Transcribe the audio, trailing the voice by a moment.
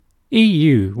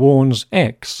EU warns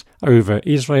X over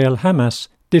Israel-Hamas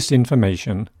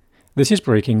disinformation. This is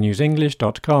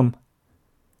breakingnewsenglish.com.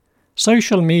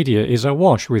 Social media is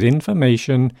awash with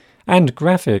information and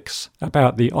graphics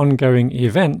about the ongoing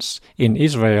events in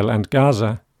Israel and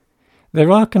Gaza.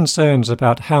 There are concerns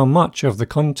about how much of the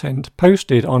content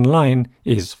posted online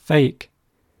is fake.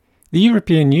 The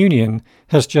European Union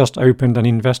has just opened an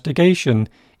investigation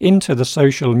into the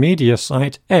social media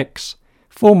site X,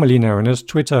 formerly known as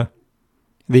Twitter.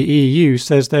 The EU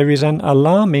says there is an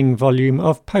alarming volume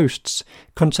of posts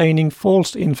containing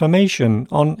false information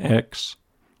on X.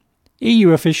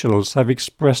 EU officials have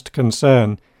expressed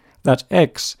concern that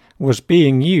X was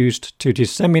being used to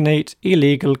disseminate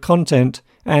illegal content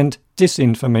and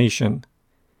disinformation.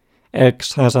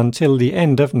 X has until the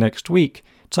end of next week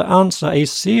to answer a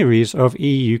series of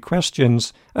EU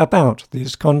questions about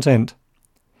this content.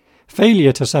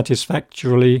 Failure to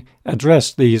satisfactorily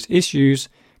address these issues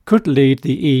could lead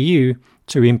the EU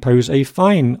to impose a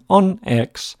fine on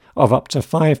X of up to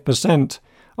 5%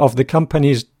 of the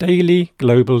company's daily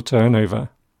global turnover.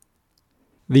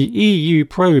 The EU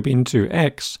probe into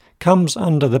X comes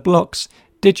under the bloc's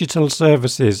Digital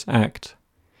Services Act.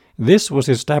 This was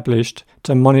established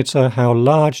to monitor how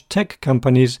large tech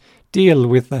companies deal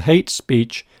with the hate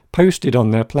speech posted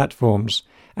on their platforms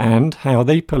and how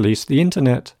they police the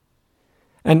internet.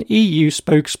 An EU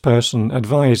spokesperson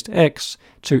advised X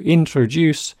to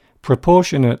introduce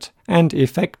proportionate and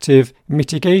effective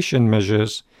mitigation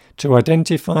measures to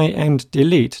identify and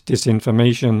delete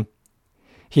disinformation.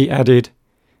 He added,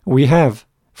 "We have,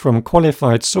 from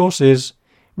qualified sources,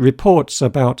 reports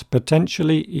about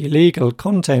potentially illegal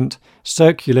content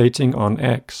circulating on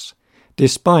X,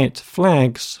 despite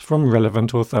flags from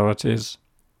relevant authorities."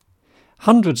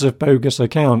 Hundreds of bogus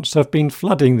accounts have been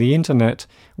flooding the internet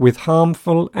with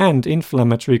harmful and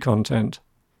inflammatory content.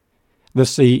 The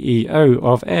CEO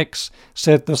of X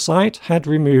said the site had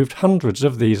removed hundreds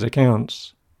of these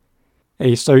accounts.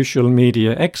 A social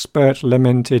media expert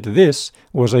lamented this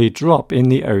was a drop in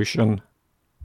the ocean.